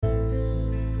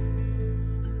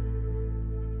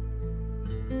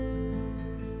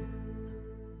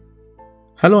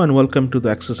Hello and welcome to the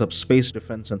Axis of Space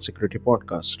Defense and Security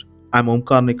podcast. I'm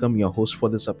Omkar Nikam, your host for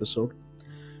this episode.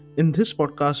 In this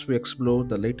podcast, we explore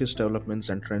the latest developments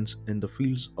and trends in the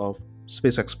fields of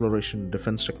space exploration,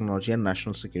 defense technology, and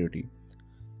national security.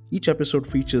 Each episode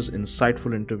features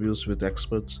insightful interviews with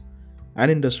experts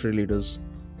and industry leaders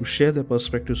who share their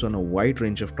perspectives on a wide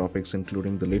range of topics,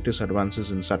 including the latest advances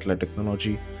in satellite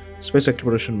technology, space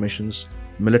exploration missions,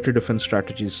 military defense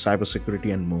strategies,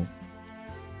 cybersecurity, and more.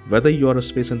 Whether you are a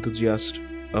space enthusiast,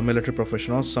 a military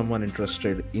professional, or someone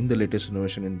interested in the latest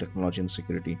innovation in technology and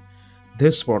security,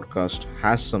 this podcast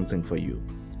has something for you.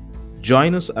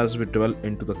 Join us as we delve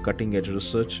into the cutting edge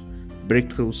research,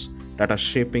 breakthroughs that are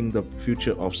shaping the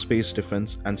future of space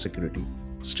defense and security.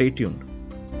 Stay tuned.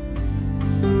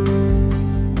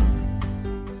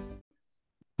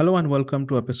 Hello and welcome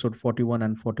to episode 41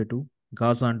 and 42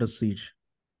 Gaza Under Siege,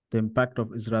 the impact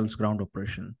of Israel's ground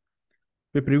operation.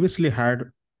 We previously had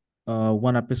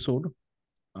one episode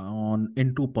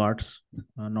in two parts,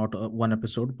 not one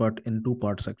episode, but in two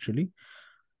parts actually,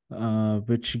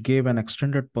 which gave an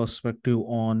extended perspective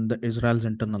on the Israel's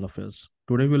internal affairs.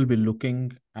 Today we'll be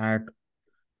looking at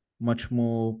much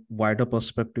more wider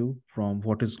perspective from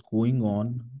what is going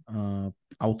on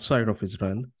outside of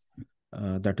Israel,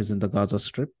 that is in the Gaza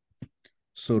Strip.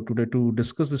 So today to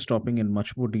discuss this topic in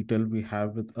much more detail, we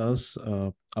have with us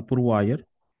Apoorva Iyer.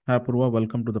 Hi Apoorva,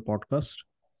 welcome to the podcast.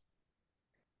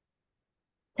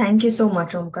 Thank you so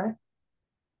much, Omkar.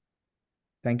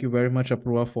 Thank you very much,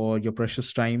 Apoorva, for your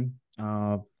precious time.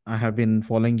 I have been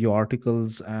following your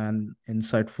articles and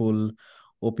insightful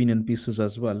opinion pieces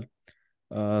as well.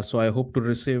 So I hope to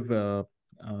receive a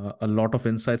lot of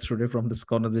insights today from this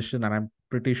conversation, and I'm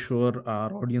pretty sure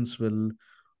our audience will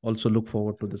also look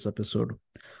forward to this episode.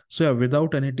 So yeah,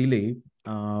 without any delay,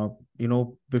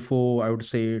 before I would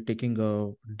say taking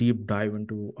a deep dive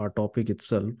into our topic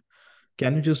itself,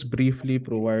 can you just briefly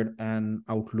provide an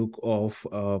outlook of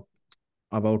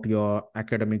about your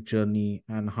academic journey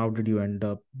and how did you end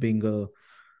up being a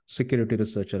security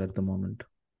researcher at the moment?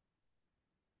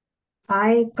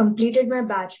 I completed my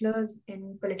bachelor's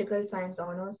in political science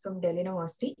honors from Delhi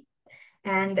University,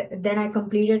 and then I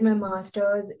completed my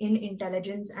master's in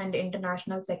intelligence and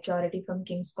international security from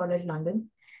King's College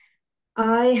London.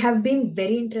 I have been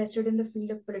very interested in the field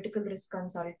of political risk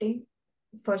consulting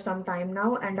for some time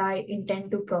now, and I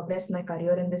intend to progress my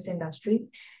career in this industry.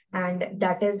 And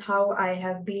that is how I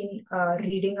have been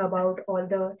reading about all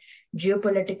the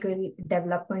geopolitical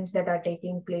developments that are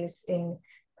taking place in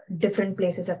different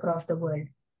places across the world.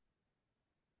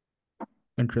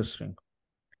 Interesting.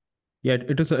 Yeah,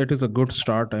 it is a good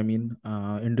start. I mean,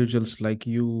 individuals like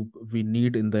you we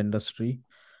need in the industry,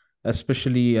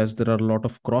 especially as there are a lot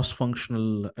of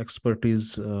cross-functional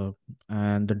expertise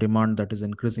and the demand that is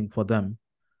increasing for them.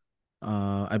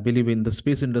 I believe in the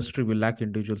space industry we lack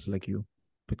individuals like you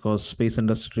because space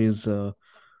industries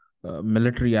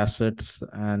military assets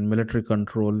and military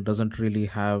control doesn't really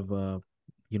have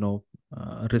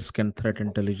risk and threat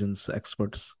intelligence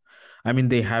experts. I mean,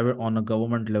 they have it on a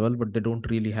government level, but they don't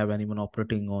really have anyone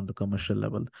operating on the commercial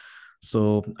level.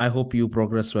 So I hope you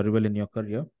progress very well in your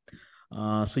career.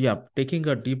 So yeah, taking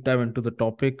a deep dive into the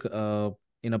topic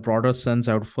in a broader sense,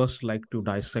 I would first like to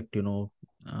dissect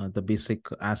the basic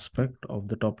aspect of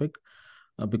the topic,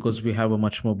 because we have a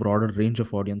much more broader range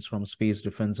of audience from space,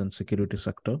 defense, and security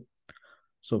sector.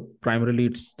 So primarily,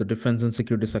 it's the defense and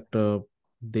security sector.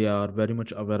 They are very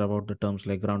much aware about the terms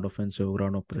like ground offensive,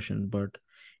 ground operation, but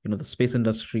the space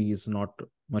industry is not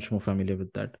much more familiar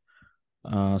with that.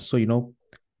 So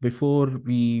before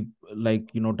we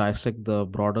dissect the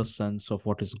broader sense of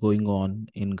what is going on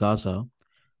in Gaza,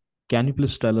 can you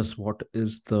please tell us what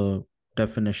is the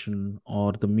definition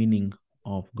or the meaning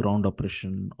of ground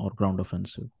operation or ground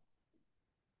offensive?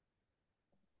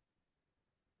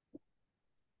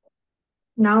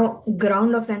 Now,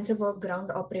 ground offensive or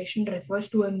ground operation refers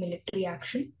to a military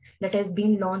action that has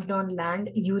been launched on land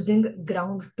using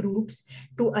ground troops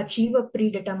to achieve a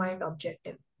predetermined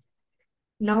objective.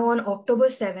 Now, on October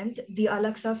 7th, the Al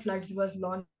Aqsa floods was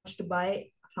launched by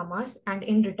Hamas, and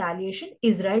in retaliation,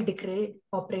 Israel declared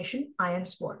Operation Iron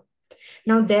Sword.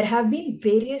 Now, there have been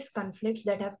various conflicts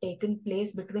that have taken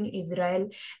place between Israel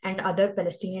and other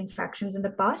Palestinian factions in the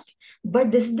past,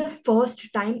 but this is the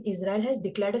first time Israel has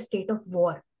declared a state of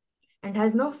war and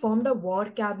has now formed a war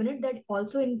cabinet that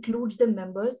also includes the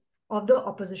members of the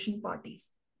opposition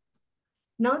parties.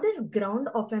 Now, this ground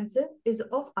offensive is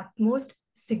of utmost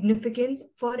significance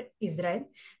for Israel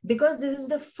because this is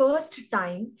the first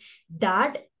time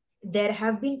that there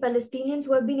have been Palestinians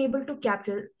who have been able to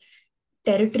capture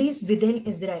territories within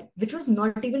Israel, which was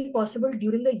not even possible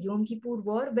during the Yom Kippur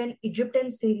War when Egypt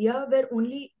and Syria were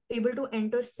only able to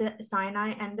enter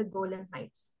Sinai and the Golan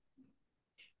Heights.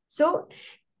 So,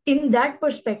 in that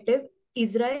perspective,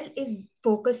 Israel is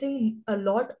focusing a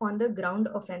lot on the ground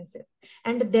offensive.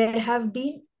 And there have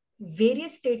been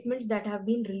various statements that have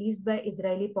been released by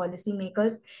Israeli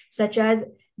policymakers, such as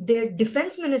their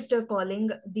defense minister calling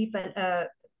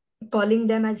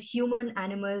them as human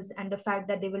animals, and the fact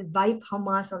that they will wipe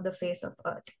Hamas off the face of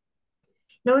earth.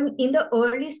 Now, in the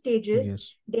early stages,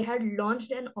 Yes. they had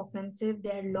launched an offensive, they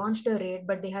had launched a raid,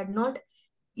 but they had not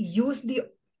used the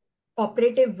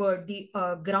operative word, the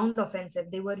ground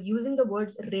offensive. They were using the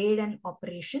words raid and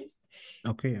operations,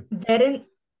 Okay. wherein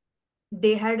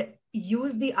they had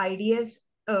used the IDFs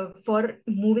for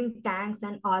moving tanks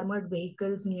and armored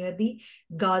vehicles near the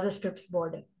Gaza Strip's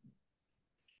border.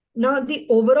 Now, the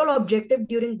overall objective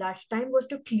during that time was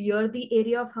to clear the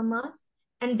area of Hamas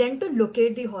and then to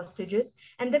locate the hostages.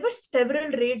 And there were several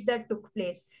raids that took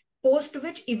place, post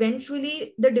which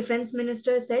eventually the defense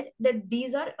minister said that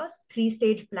these are a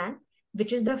three-stage plan,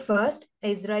 which is the first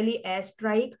Israeli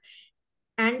airstrike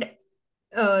and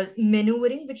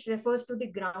maneuvering, which refers to the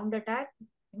ground attack,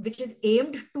 which is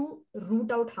aimed to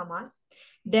root out Hamas.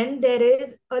 Then there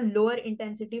is a lower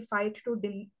intensity fight to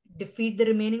defeat the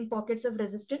remaining pockets of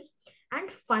resistance.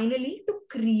 And finally, to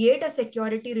create a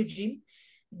security regime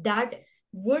that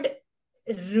would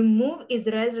remove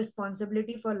Israel's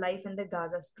responsibility for life in the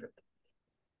Gaza Strip.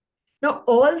 Now,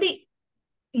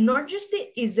 not just the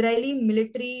Israeli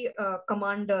military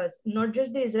commanders, not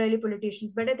just the Israeli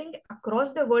politicians, but I think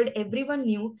across the world, everyone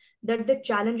knew that the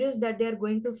challenges that they are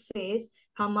going to face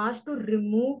Hamas to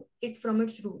remove it from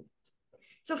its roots.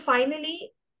 So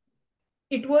finally,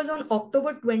 it was on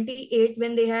October 28th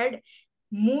when they had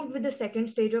moved with the second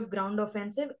stage of ground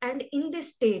offensive. And in this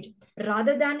stage,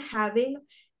 rather than having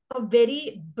a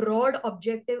very broad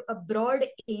objective, a broad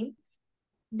aim,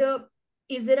 the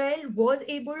Israel was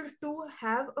able to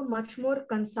have a much more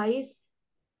concise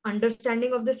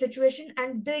understanding of the situation,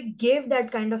 and they gave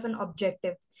that kind of an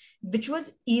objective, which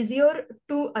was easier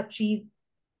to achieve.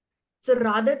 So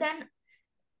rather than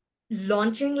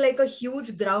launching like a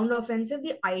huge ground offensive,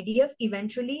 the IDF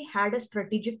eventually had a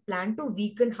strategic plan to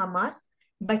weaken Hamas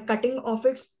by cutting off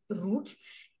its roots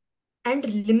and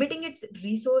limiting its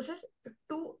resources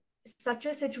to such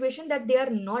a situation that they are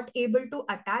not able to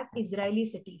attack Israeli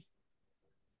cities.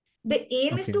 The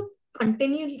aim is Okay. to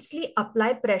continuously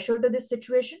apply pressure to this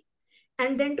situation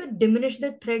and then to diminish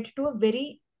the threat to a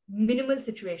very minimal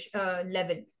situation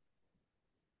level.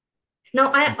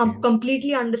 Now, I Okay.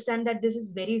 completely understand that this is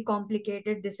very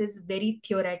complicated. This is very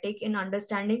theoretic in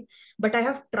understanding, but I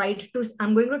have tried to,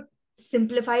 I'm going to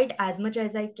simplify it as much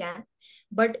as I can.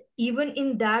 But even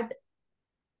in that,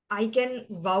 I can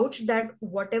vouch that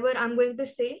whatever I'm going to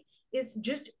say is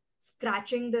just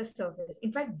scratching the surface.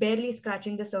 In fact, barely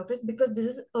scratching the surface, because this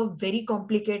is a very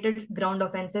complicated ground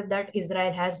offensive that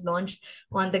Israel has launched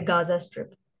on the Gaza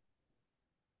Strip.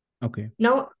 Okay.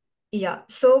 Now, yeah,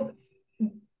 so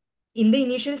in the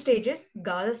initial stages,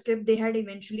 Gaza Strip, they had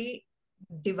eventually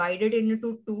divided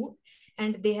into two,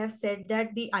 and they have said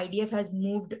that the IDF has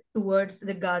moved towards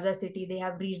the Gaza city. They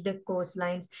have reached the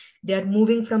coastlines. They are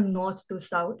moving from north to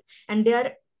south, and they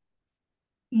are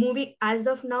moving. As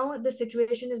of now, the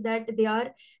situation is that they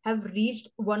are have reached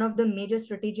one of the major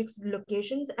strategic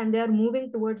locations, and they are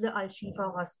moving towards the Al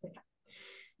Shifa hospital.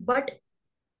 But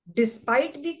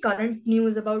despite the current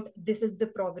news about this is the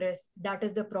progress, that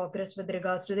is the progress with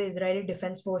regards to the Israeli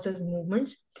Defense Forces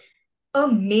movements, a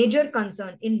major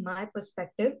concern in my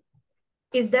perspective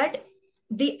is that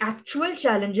the actual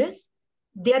challenges,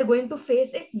 they are going to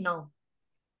face it now.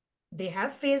 They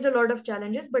have faced a lot of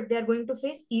challenges, but they are going to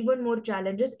face even more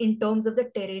challenges in terms of the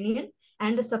terranean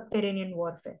and the subterranean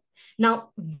warfare.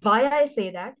 Now, why I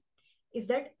say that is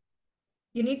that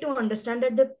you need to understand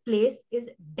that the place is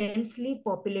densely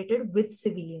populated with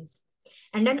civilians.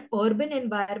 And an urban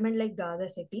environment like Gaza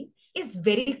City is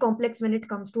very complex when it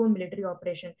comes to a military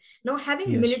operation. Now,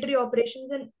 having Yes. military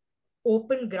operations in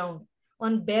open ground,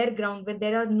 on bare ground, where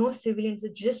there are no civilians,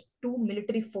 it's just two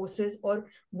military forces or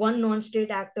one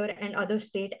non-state actor and other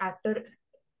state actor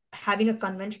having a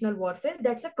conventional warfare,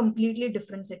 that's a completely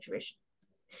different situation.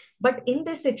 But in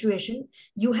this situation,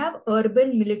 you have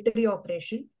urban military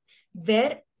operation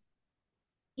where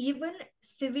even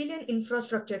civilian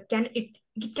infrastructure it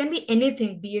can be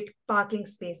anything, be it parking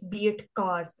space, be it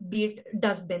cars, be it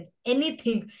dustbins,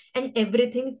 anything and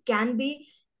everything can be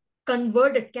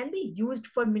converted, can be used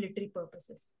for military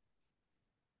purposes.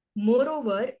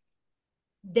 Moreover,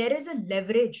 there is a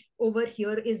leverage over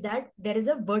here is that there is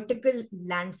a vertical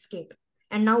landscape.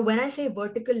 And now when I say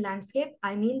vertical landscape,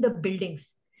 I mean the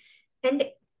buildings. And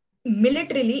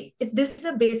militarily, this is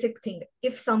a basic thing.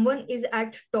 If someone is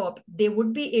at top, they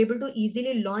would be able to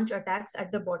easily launch attacks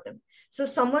at the bottom. So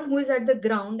someone who is at the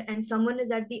ground and someone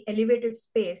is at the elevated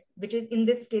space, which is in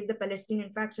this case the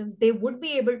Palestinian factions, they would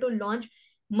be able to launch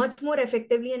much more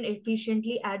effectively and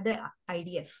efficiently at the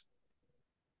IDF.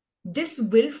 This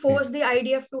will Okay. force the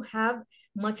IDF to have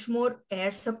much more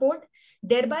air support,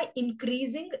 thereby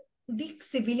increasing the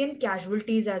civilian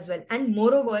casualties as well. And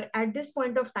moreover, at this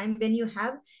point of time, when you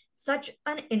have such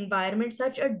an environment,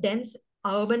 such a dense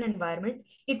urban environment,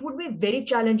 it would be very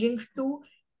challenging to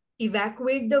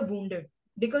evacuate the wounded,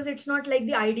 because it's not like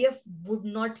the IDF would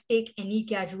not take any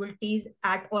casualties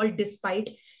at all, despite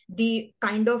the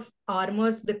kind of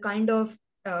armors, the kind of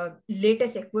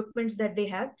latest equipments that they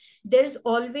have. There's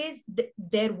always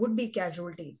there would be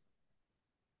casualties.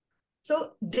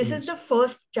 So this is Yes. the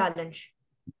first challenge.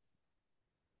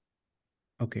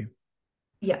 Okay.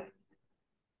 Yeah.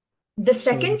 The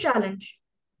So second challenge,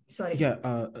 sorry.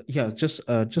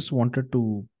 just wanted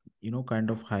to, kind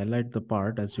of highlight the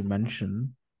part as you mentioned.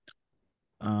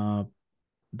 Uh,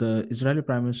 the Israeli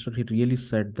Prime Minister, he really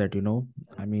said that,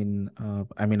 I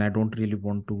don't really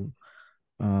want to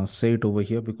say it over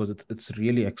here because it's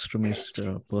really extremist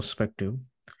perspective.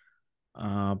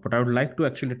 But I would like to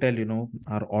actually tell,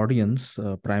 our audience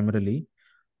primarily,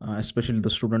 especially the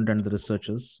student and the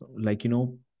researchers, like,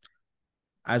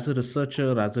 as a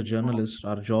researcher, as a journalist,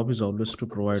 our job is always to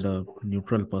provide a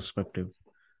neutral perspective.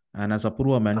 And as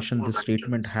Apurva mentioned, this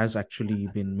statement has actually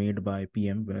been made by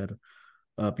PM, where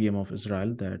PM of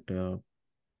Israel, that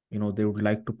they would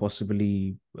like to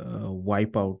possibly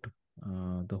wipe out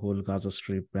the whole Gaza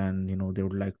Strip, and they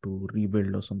would like to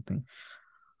rebuild or something.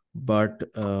 But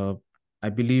I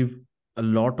believe a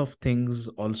lot of things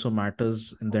also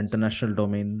matters in the international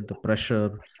domain, the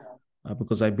pressure,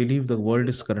 because I believe the world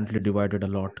is currently divided a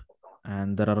lot,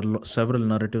 and there are several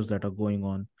narratives that are going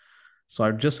on. So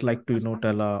I'd just like to,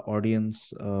 tell our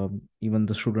audience, even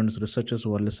the students, researchers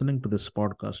who are listening to this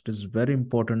podcast, it is very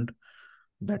important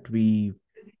that we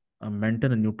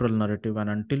maintain a neutral narrative. And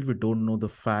until we don't know the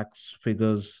facts,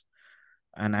 figures,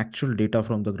 and actual data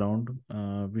from the ground,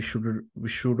 we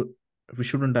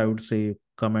shouldn't, I would say,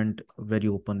 comment very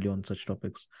openly on such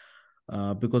topics,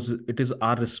 because it is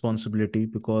our responsibility.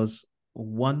 Because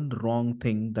one wrong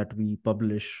thing that we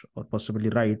publish or possibly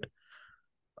write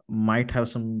might have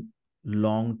some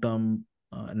long term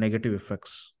negative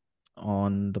effects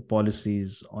on the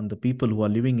policies, on the people who are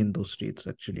living in those states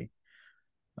actually.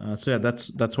 So yeah,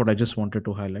 that's what I just wanted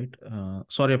to highlight.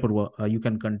 Sorry, Apurva, you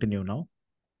can continue now.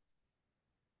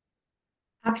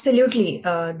 Absolutely.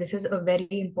 This is a very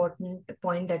important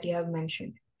point that you have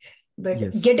mentioned. But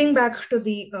Yes. getting back to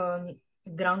the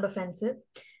ground offensive,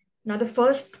 now the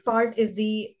first part is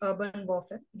the urban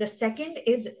warfare. The second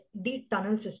is the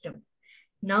tunnel system.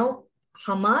 Now,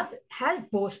 the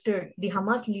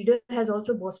Hamas leader has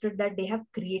also boasted that they have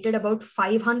created about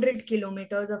 500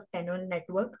 kilometers of tunnel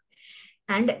network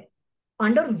and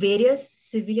under various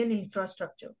civilian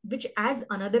infrastructure, which adds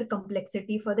another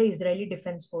complexity for the Israeli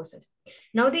Defense Forces.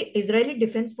 Now, the Israeli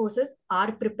Defense Forces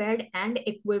are prepared and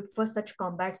equipped for such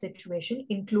combat situation,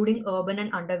 including urban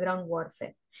and underground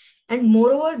warfare. And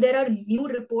moreover, there are new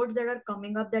reports that are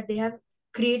coming up that they have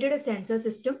created a sensor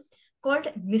system called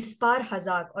Mispar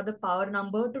Hazak, or the power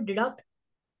number, to deduct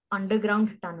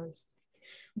underground tunnels.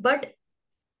 But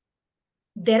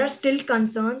there are still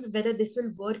concerns whether this will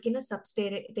work in a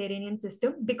subterranean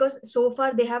system, because so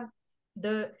far they have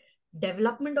the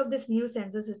development of this new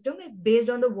sensor system is based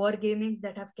on the war gamings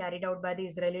that have carried out by the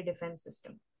Israeli defense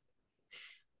system.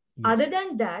 Other Yes.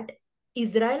 than that,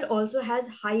 Israel also has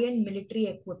high-end military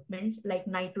equipments like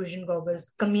night vision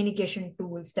goggles, communication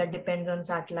tools that depends on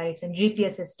satellites and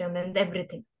GPS system and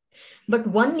everything. But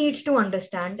one needs to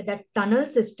understand that tunnel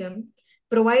system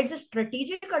provides a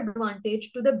strategic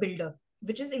advantage to the builder,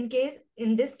 which is in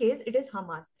this case, it is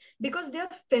Hamas, because they are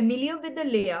familiar with the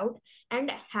layout and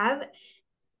have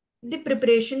the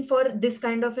preparation for this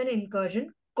kind of an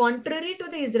incursion, contrary to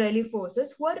the Israeli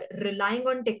forces who are relying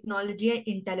on technology and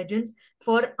intelligence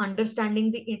for understanding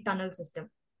the tunnel system.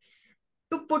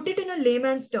 To put it in a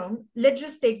layman's term, let's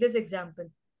just take this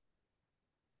example.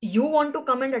 You want to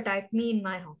come and attack me in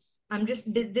my house. This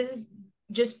is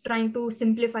just trying to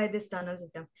simplify this tunnel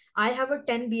system. I have a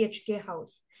 10 bhk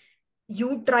house.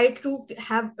 You try to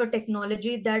have a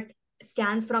technology that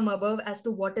scans from above as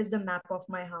to what is the map of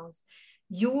my house.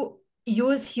 You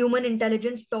use human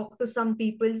intelligence, talk to some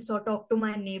people, so talk to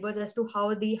my neighbors as to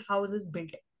how the house is built.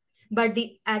 But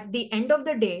at the end of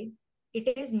the day,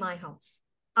 it is my house.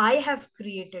 I have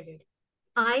created it.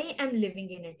 I am living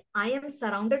in it. I am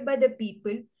surrounded by the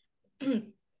people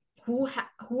who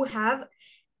have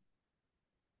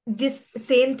this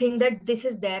same thing, that this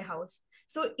is their house.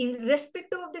 So in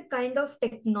respect of the kind of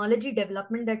technology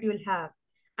development that you'll have,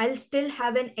 I'll still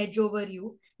have an edge over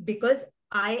you because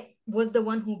I was the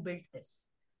one who built this.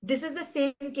 This is the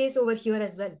same case over here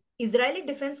as well. Israeli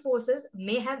defense forces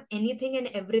may have anything and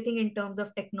everything in terms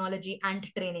of technology and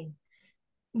training,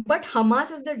 but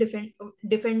Hamas is the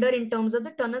defender in terms of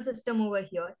the tunnel system over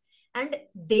here, and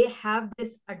they have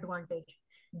this advantage.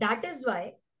 That is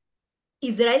why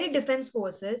Israeli defense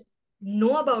forces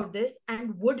know about this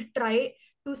and would try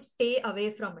to stay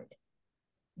away from it.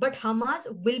 But Hamas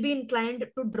will be inclined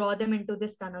to draw them into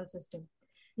this tunnel system.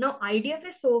 Now, IDF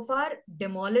has so far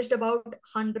demolished about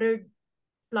 100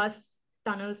 plus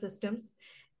tunnel systems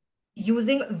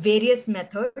using various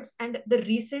methods. And the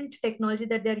recent technology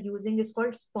that they're using is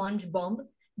called sponge bomb,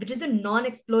 which is a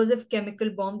non-explosive chemical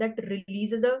bomb that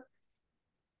releases a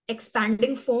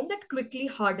expanding foam that quickly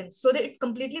hardens so that it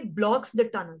completely blocks the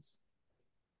tunnels.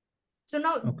 So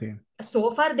now, Okay.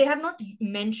 so far, they have not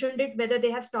mentioned it whether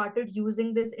they have started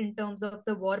using this in terms of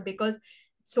the war, because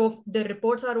so the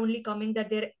reports are only coming that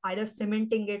they're either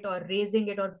cementing it or raising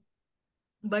it, or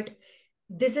but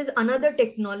this is another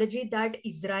technology that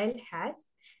Israel has,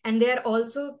 and there are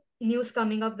also news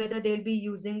coming up whether they'll be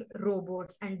using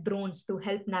robots and drones to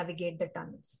help navigate the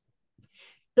tunnels.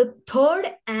 The third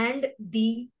and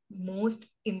the most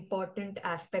important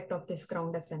aspect of this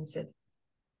ground offensive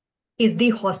is the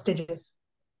hostages.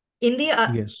 In the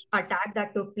Yes. attack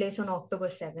that took place on October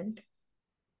 7th,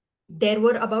 there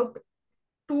were about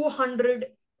 200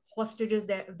 hostages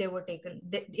that they were taken.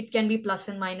 It can be plus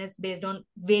and minus based on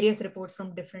various reports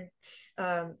from different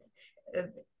um, uh,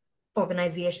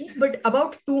 organizations, but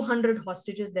about 200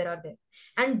 hostages there are there.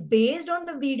 And based on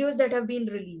the videos that have been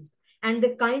released and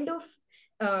the kind of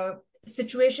uh,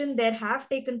 situation that have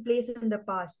taken place in the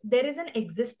past, there is an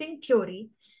existing theory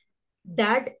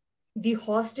that the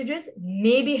hostages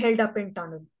may be held up in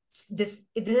tunnel. This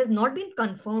has not been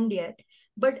confirmed yet,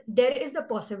 but there is a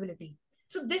possibility.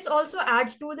 So this also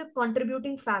adds to the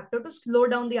contributing factor to slow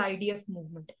down the IDF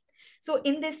movement. So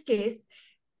in this case,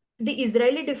 the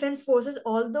Israeli defense forces,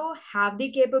 although have the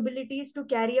capabilities to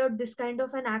carry out this kind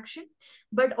of an action,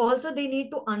 but also they need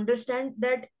to understand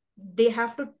that they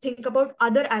have to think about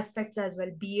other aspects as well,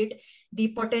 be it the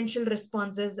potential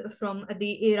responses from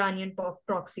the Iranian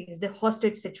proxies, the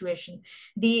hostage situation,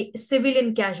 the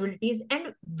civilian casualties,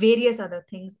 and various other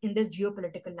things in this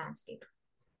geopolitical landscape.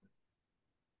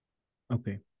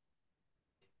 Okay.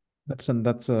 That's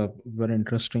a very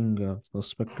interesting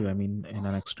perspective. I mean, in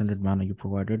an extended manner you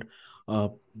provided.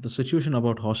 The situation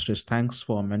about hostage. Thanks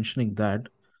for mentioning that.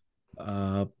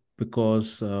 Uh,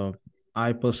 because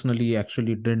I personally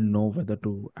actually didn't know whether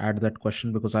to add that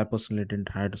question because I personally didn't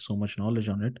had so much knowledge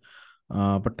on it.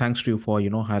 But thanks to you for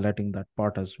highlighting that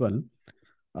part as well.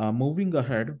 Moving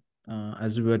ahead,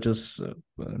 as we were just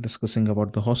discussing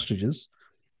about the hostages,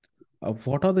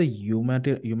 what are the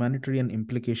humanitarian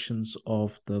implications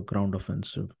of the ground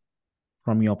offensive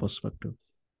from your perspective?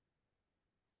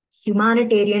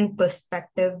 Humanitarian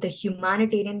perspective, the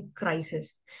humanitarian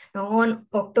crisis. Now, on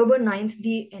October 9th,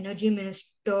 the energy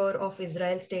minister of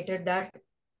Israel stated that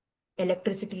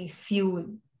electricity, fuel,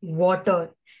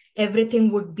 water,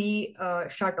 everything would be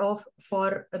shut off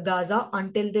for Gaza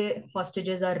until the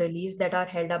hostages are released that are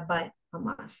held up by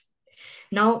Hamas.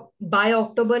 Now, by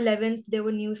October 11th, there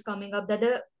were news coming up that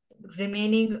the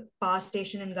remaining power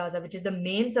station in Gaza, which is the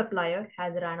main supplier,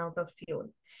 has ran out of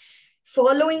fuel.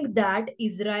 Following that,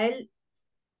 Israel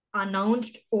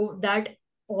announced that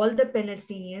all the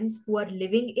Palestinians who are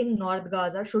living in North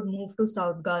Gaza should move to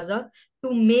South Gaza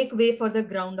to make way for the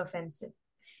ground offensive.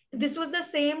 This was the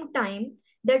same time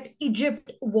that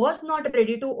Egypt was not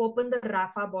ready to open the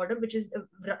Rafah border, which is the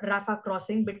Rafah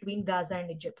crossing between Gaza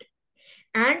and Egypt.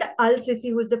 And Al Sisi,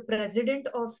 who is the president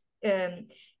of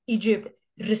Egypt,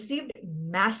 received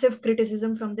massive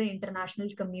criticism from the international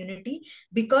community,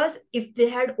 because if they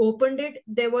had opened it,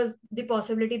 there was the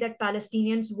possibility that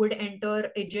Palestinians would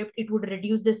enter Egypt. It would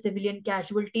reduce the civilian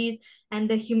casualties, and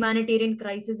the humanitarian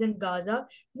crisis in Gaza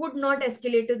would not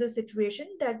escalate to the situation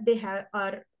that they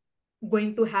are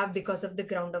going to have because of the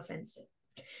ground offensive.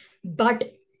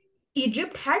 But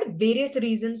Egypt had various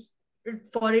reasons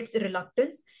for its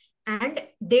reluctance, and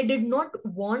they did not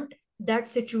want that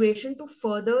situation to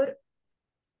further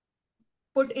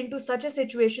put into such a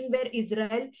situation where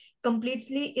Israel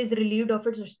completely is relieved of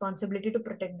its responsibility to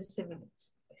protect the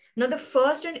civilians. Now, the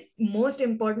first and most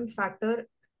important factor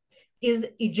is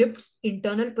Egypt's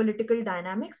internal political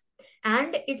dynamics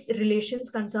and its relations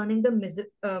concerning the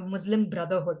Muslim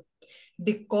Brotherhood.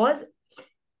 because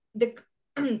the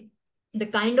the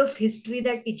kind of history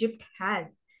that Egypt has,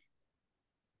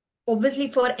 obviously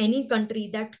for any country,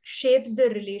 that shapes the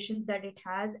relations that it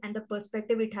has and the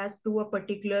perspective it has to a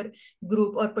particular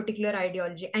group or particular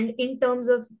ideology. And in terms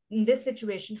of, in this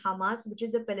situation, Hamas, which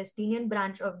is a Palestinian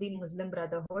branch of the Muslim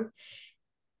Brotherhood,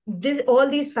 all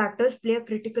these factors play a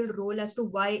critical role as to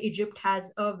why Egypt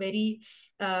has a very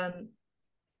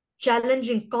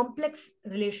challenging, complex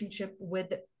relationship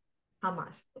with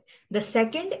Hamas. The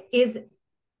second is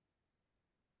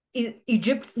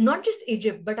Egypt's, not just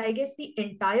Egypt, but I guess the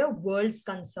entire world's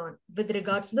concern with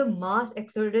regards to the mass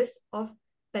exodus of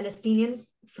Palestinians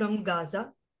from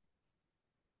Gaza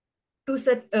to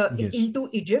Yes. into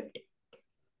Egypt,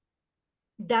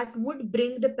 that would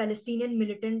bring the Palestinian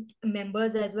militant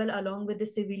members as well, along with the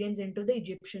civilians, into the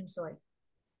Egyptian soil.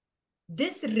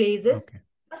 This raises Okay.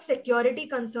 a security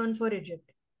concern for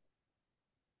Egypt.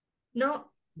 Now,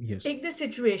 Yes. take the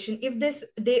situation. If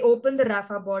they open the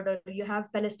Rafah border, you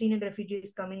have Palestinian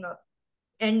refugees coming up,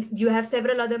 and you have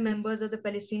several other members of the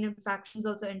Palestinian factions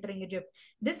also entering Egypt.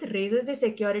 This raises the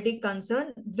security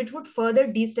concern, which would further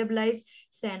destabilize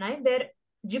Sinai, where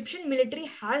Egyptian military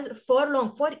has for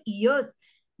years,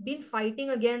 been fighting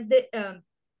against the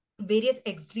various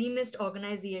extremist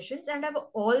organizations and have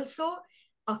also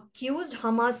accused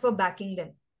Hamas for backing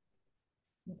them.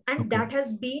 And Okay. that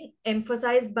has been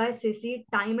emphasized by Sisi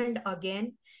time and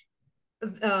again,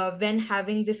 when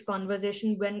having this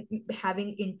conversation, when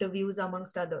having interviews,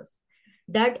 amongst others,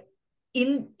 that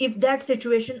if that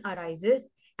situation arises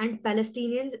and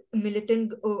Palestinians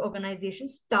militant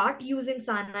organizations start using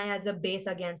Sinai as a base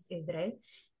against Israel,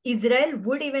 Israel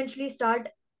would eventually start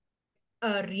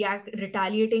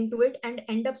retaliating to it and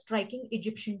end up striking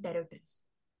Egyptian territories.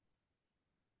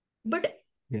 But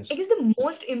I Yes. guess the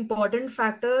most important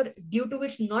factor due to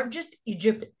which not just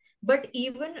Egypt, but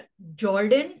even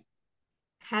Jordan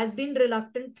has been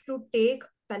reluctant to take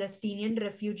Palestinian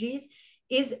refugees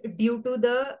is due to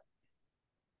the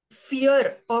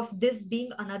fear of this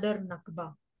being another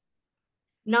Nakba.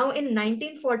 Now, in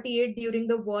 1948, during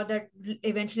the war that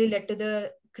eventually led to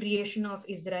the creation of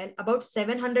Israel, about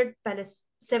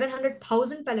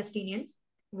 700,000 Palestinians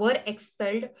were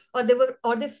expelled,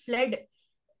 or they fled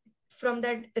from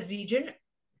that region.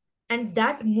 And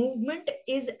that movement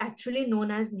is actually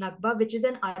known as Nakba, which is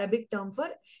an Arabic term for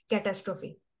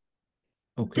catastrophe.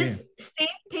 Okay. This same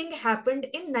thing happened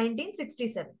in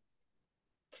 1967.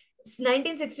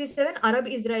 1967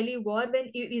 Arab-Israeli war, when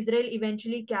Israel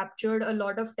eventually captured a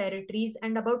lot of territories,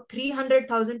 and about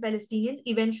 300,000 Palestinians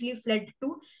eventually fled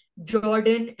to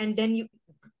Jordan. And then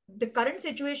the current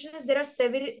situation is there are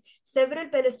several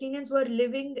Palestinians who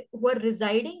are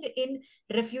residing in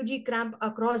refugee camp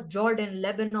across Jordan,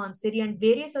 Lebanon, Syria, and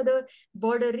various other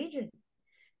border regions.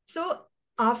 So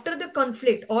after the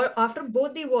conflict, or after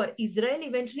both the war, Israel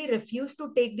eventually refused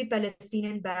to take the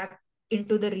Palestinian back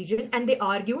into the region, and they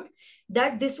argued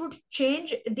that this would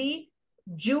change the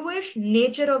Jewish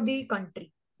nature of the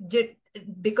country.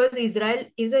 Because Israel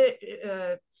is a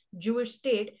Jewish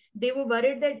state, they were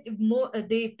worried that if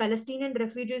the Palestinian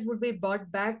refugees would be brought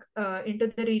back into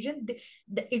the region,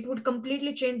 it would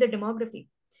completely change the demography.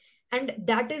 And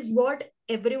that is what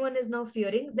everyone is now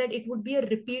fearing, that it would be a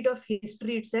repeat of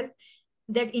history itself,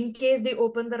 that in case they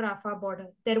open the Rafah border,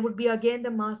 there would be again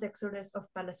the mass exodus of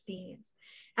Palestinians.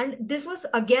 And this was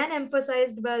again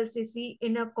emphasized by Al-Sisi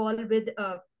in a call with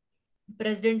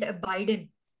President Biden,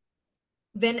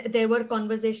 when there were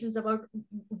conversations about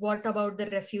what about the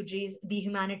refugees, the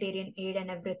humanitarian aid, and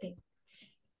everything.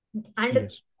 And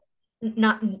Yes.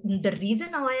 now, the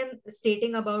reason now I am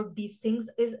stating about these things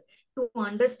is to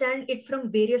understand it from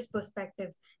various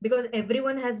perspectives, because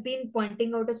everyone has been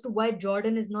pointing out as to why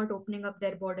Jordan is not opening up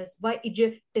their borders, why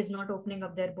Egypt is not opening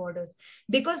up their borders,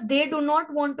 because they do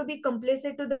not want to be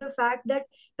complicit to the fact that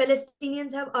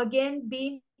Palestinians have again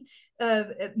been uh,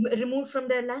 removed from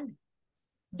their land.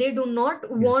 They do not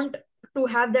Yes. want to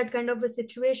have that kind of a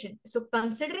situation. So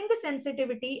considering the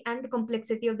sensitivity and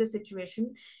complexity of the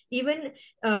situation, even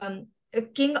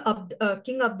King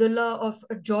Abdullah of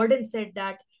Jordan said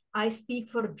that I speak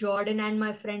for Jordan and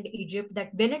my friend Egypt,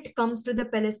 that when it comes to the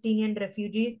Palestinian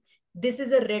refugees, this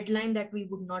is a red line that we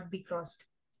would not be crossed.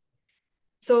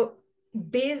 So,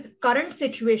 based current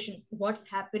situation, what's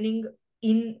happening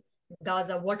in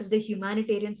Gaza, what is the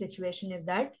humanitarian situation, is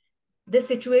that the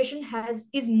situation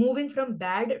is moving from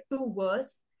bad to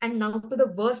worse, and now to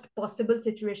the worst possible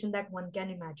situation that one can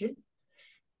imagine.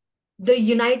 The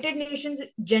United Nations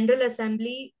General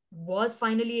Assembly was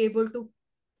finally able to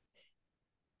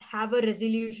have a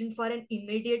resolution for an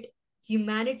immediate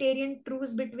humanitarian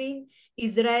truce between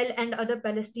Israel and other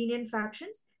Palestinian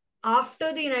factions.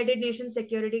 after the United Nations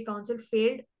Security Council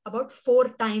failed about 4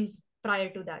 times prior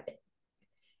to that.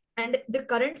 And the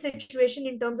current situation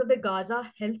in terms of the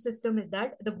Gaza health system is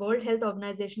that the World Health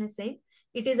Organization is saying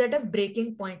it is at a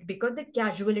breaking point because the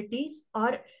casualties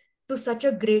are to such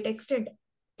a great extent.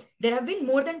 There have been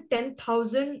more than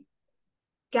 10,000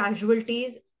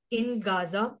 casualties in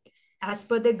Gaza as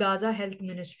per the Gaza Health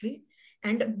Ministry,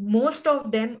 and most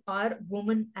of them are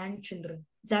women and children.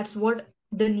 That's what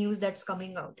the news that's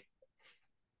coming out.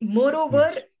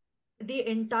 Moreover, Yes. the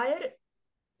entire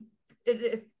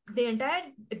the entire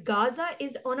Gaza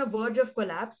is on a verge of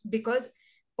collapse because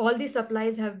all the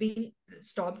supplies have been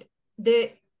stopped.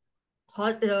 The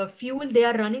fuel, they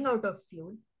are running out of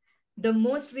fuel. The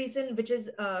most recent, which is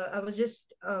I was just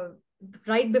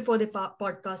right before the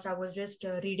podcast, I was just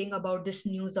reading about this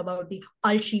news about the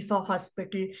Al Shifa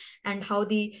hospital and how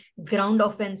the ground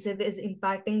offensive is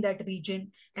impacting that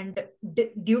region, and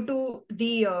due to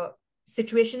the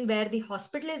situation where the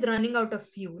hospital is running out of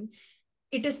fuel,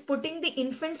 it is putting the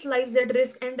infants lives at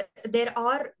risk, and there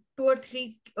are 2 or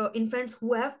 3 infants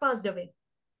who have passed away.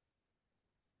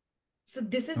 So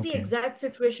this is the Okay. exact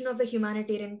situation of a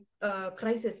humanitarian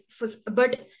crisis.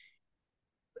 But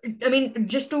I mean,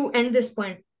 just to end this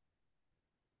point,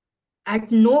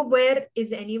 at nowhere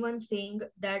is anyone saying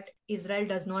that Israel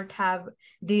does not have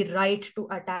the right to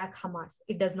attack Hamas.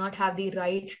 It does not have the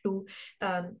right to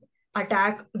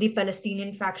attack the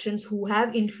Palestinian factions who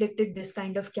have inflicted this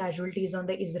kind of casualties on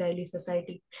the Israeli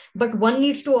society. But one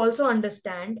needs to also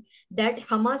understand that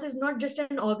Hamas is not just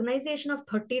an organization of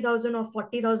 30,000 or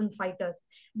 40,000 fighters,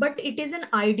 but it is an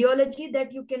ideology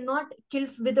that you cannot kill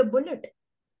with a bullet.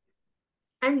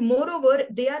 And moreover,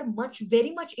 they are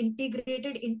very much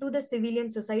integrated into the civilian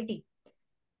society,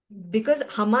 because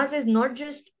Hamas is not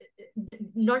just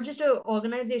an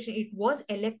organization. It was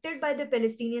elected by the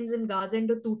Palestinians in Gaza in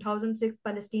the 2006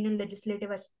 Palestinian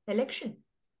legislative election.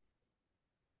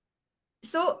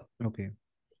 So Okay.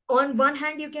 on one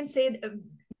hand, you can say,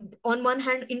 on one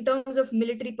hand, in terms of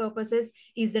military purposes,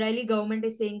 Israeli government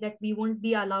is saying that we won't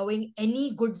be allowing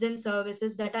any goods and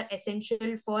services that are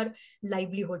essential for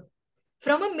livelihood.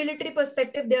 From a military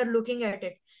perspective, they are looking at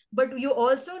it. But you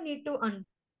also need to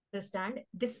understand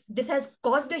this has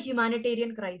caused a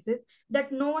humanitarian crisis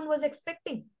that no one was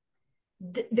expecting.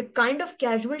 The kind of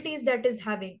casualties that is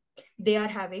having they are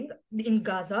having in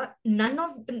Gaza,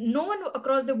 no one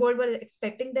across the world was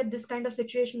expecting that this kind of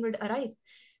situation would arise.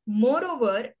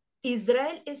 Moreover,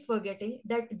 Israel is forgetting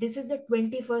that this is the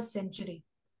 21st century.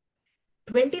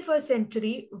 21st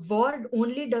century, war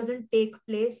only doesn't take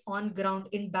place on ground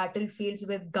in battlefields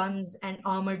with guns and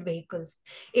armored vehicles.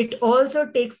 It also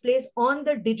takes place on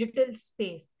the digital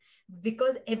space,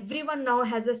 because everyone now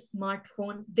has a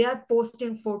smartphone. They are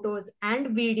posting photos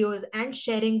and videos and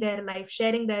sharing their life,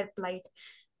 sharing their plight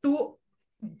to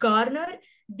garner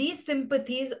the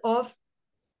sympathies of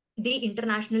the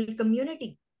international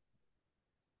community.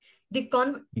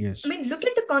 I Yes. mean, look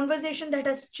at the conversation that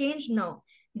has changed now.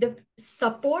 The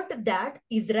support that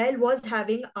Israel was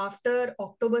having after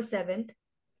October 7th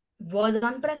was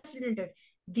unprecedented.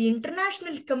 The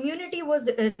international community was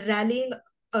rallying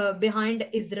behind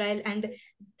Israel and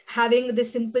having the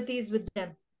sympathies with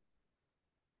them.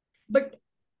 But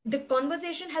the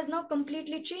conversation has now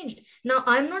completely changed. Now,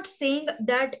 I'm not saying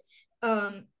that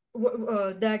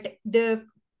that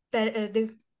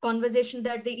the conversation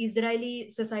that the Israeli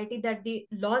society, that the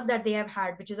loss that they have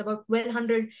had, which is about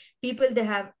 1,200 people, they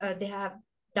have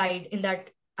died in that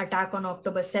attack on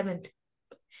October 7th.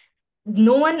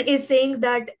 No one is saying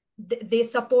that they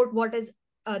support what is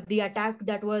the attack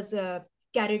that was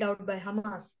carried out by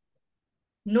Hamas.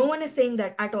 No one is saying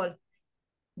that at all.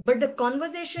 But the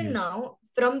conversation Yes. now,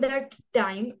 from that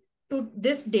time to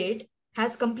this date,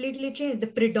 has completely changed. The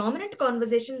predominant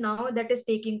conversation now that is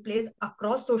taking place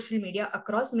across social media,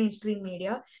 across mainstream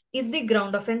media, is the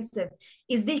ground offensive,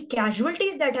 is the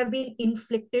casualties that have been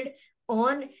inflicted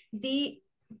on the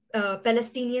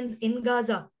Palestinians in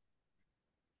Gaza.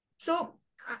 So,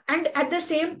 and at the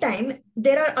same time,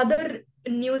 there are other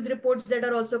news reports that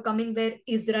are also coming where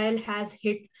Israel has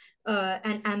hit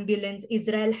an ambulance,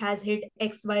 Israel has hit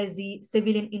XYZ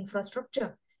civilian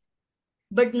infrastructure.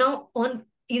 But now on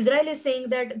Israel is saying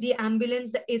that the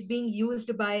ambulance that is being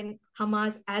used by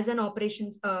Hamas as an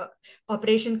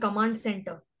operation command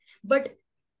center. But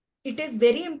it is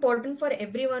very important for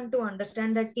everyone to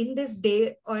understand that in this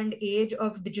day and age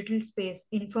of digital space,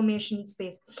 information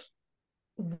space,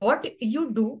 what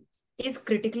you do is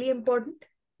critically important,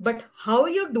 but how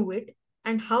you do it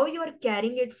and how you are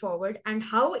carrying it forward and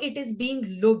how it is being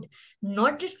looked,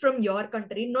 not just from your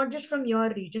country, not just from your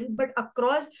region, but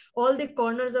across all the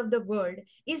corners of the world,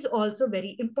 is also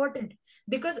very important.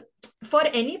 Because for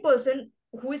any person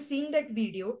who is seeing that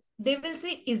video, they will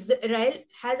say Israel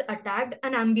has attacked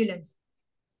an ambulance.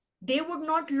 They would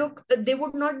not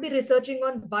be researching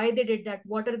on why they did that,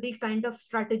 what are the kind of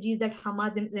strategies that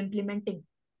Hamas is implementing.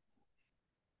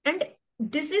 And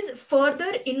this is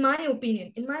further, in my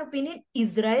opinion,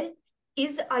 Israel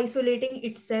is isolating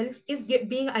itself,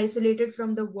 being isolated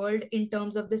from the world in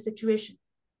terms of the situation.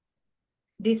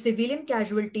 The civilian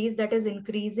casualties that is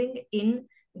increasing in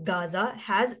Gaza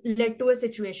has led to a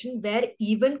situation where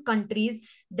even countries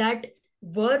that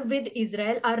were with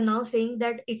Israel are now saying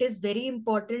that it is very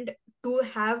important to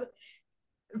have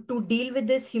to deal with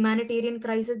this humanitarian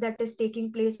crisis that is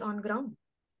taking place on ground.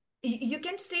 You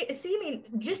can see me,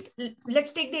 just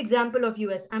let's take the example of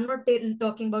US. I'm not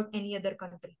talking about any other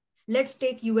country. Let's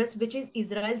take US, which is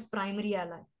Israel's primary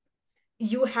ally.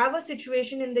 You have a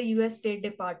situation in the US State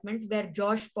Department where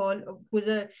Josh Paul, who's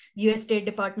a US State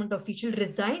Department official,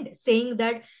 resigned, saying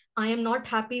that I am not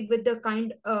happy with the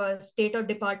kind State or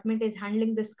Department is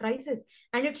handling this crisis.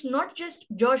 And it's not just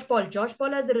Josh Paul. Josh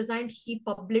Paul has resigned. He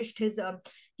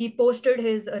posted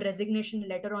his resignation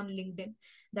letter on LinkedIn.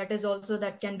 That is also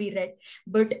that can be read.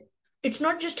 But it's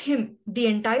not just him. The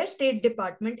entire State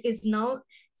Department is now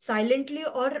silently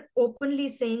or openly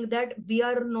saying that we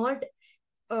are not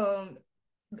um,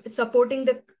 supporting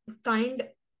kind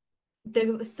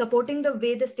supporting the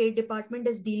way the State Department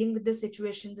is dealing with the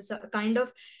situation, this kind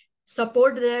of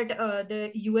support that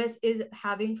the US is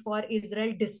having for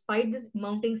Israel despite this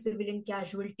mounting civilian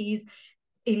casualties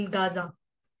in Gaza.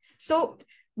 So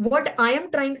what I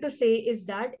am trying to say is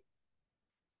that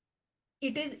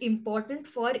it is important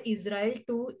for Israel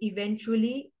to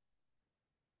eventually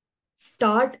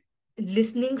start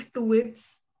listening to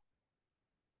its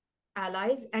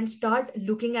allies and start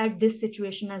looking at this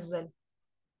situation as well,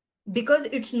 because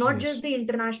it's not just Yes. the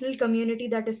international community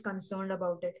that is concerned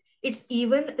about it. It's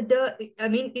even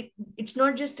it's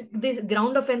not just this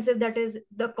ground offensive that is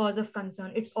the cause of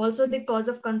concern. It's also the cause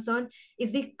of concern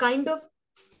is the kind of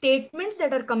statements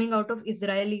that are coming out of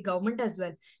Israeli government as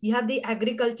well. You have the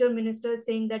agriculture minister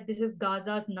saying that this is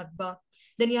Gaza's Nakba.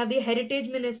 Then you have the heritage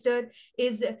minister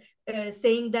is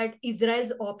saying that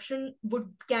Israel's option would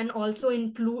can also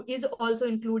include is also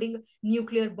including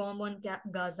nuclear bomb on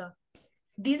Gaza.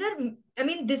 These are,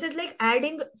 this is like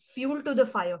adding fuel to the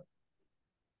fire.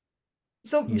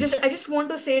 So Yes. I just want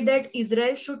to say that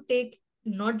Israel should take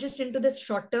not just into this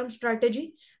short term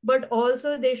strategy, but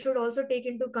also they should also take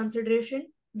into consideration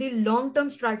the long term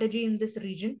strategy in this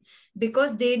region,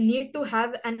 because they need to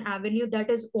have an avenue that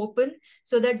is open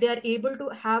so that they are able to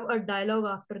have a dialogue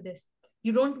after this.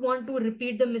 You don't want to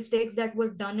repeat the mistakes that were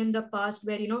done in the past,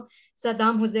 where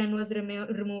Saddam Hussein was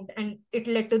removed and it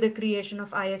led to the creation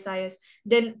of ISIS.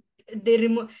 Then they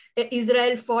remove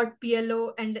Israel fought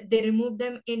PLO and they removed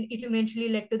them, and it eventually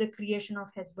led to the creation of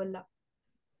Hezbollah.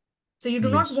 So you do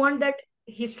not Yes. want that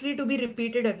history to be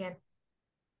repeated again.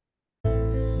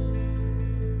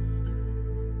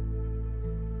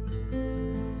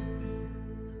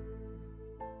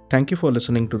 Thank you for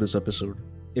listening to this episode.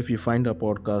 If you find our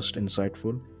podcast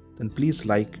insightful, then please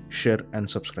like, share, and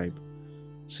subscribe.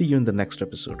 See you in the next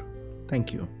episode.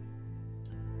 Thank you.